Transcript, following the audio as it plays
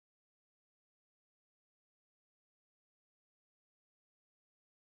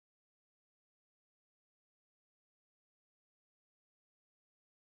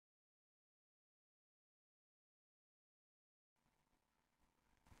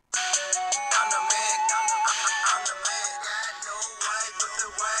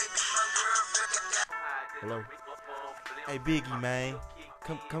Hello? Hey Biggie, man,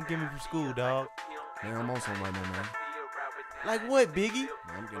 come get me from school, dog. Man, I'm on something right now, man. Like what, Biggie?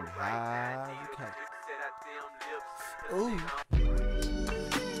 Man, I'm getting high as a kite. Ooh.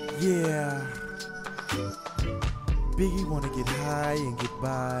 Yeah. Biggie wanna get high and get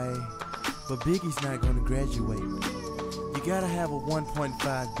by, but Biggie's not gonna graduate. You gotta have a 1.5,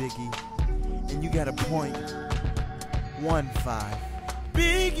 Biggie, and you got a .15.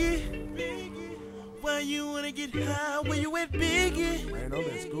 Biggie, why you wanna get high? Where you at, Biggie? Man, I'm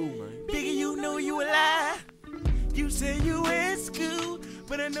at school, man. Biggie, you know you a lie. You say you at school,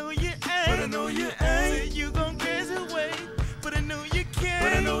 but I know you ain't. Say you gon' graduate, but I know you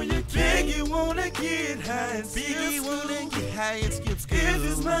can't. Biggie wanna get high and skip school. If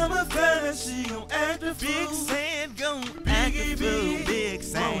his mama finds she gon' act a fool. Big Sam gon' act a fool. Big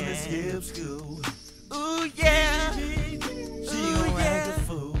Sam wanna skip school. Ooh yeah, she gon' act a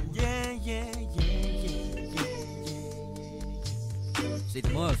fool. Yeah. See, the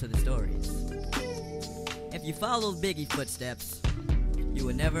moral to the story is, if you follow Biggie's footsteps, you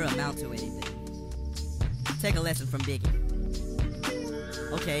will never amount to anything. Take a lesson from Biggie.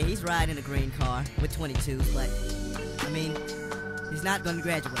 Okay, he's riding a green car with 22s, but, I mean, he's not gonna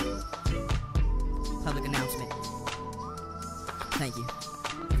graduate. Public announcement. Thank you.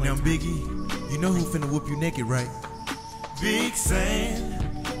 Now Biggie, you know who finna whoop you naked, right? Big Sam.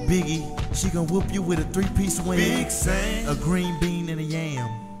 Biggie, she gon' whoop you with a 3-piece wing. Big Sam. A green bean and a yam.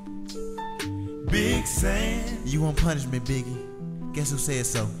 Big Sam. You want punishment, Biggie? Guess who said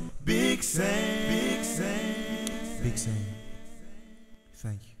so? Big Sam. Big Sam.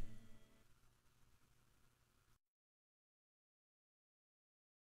 Thank you.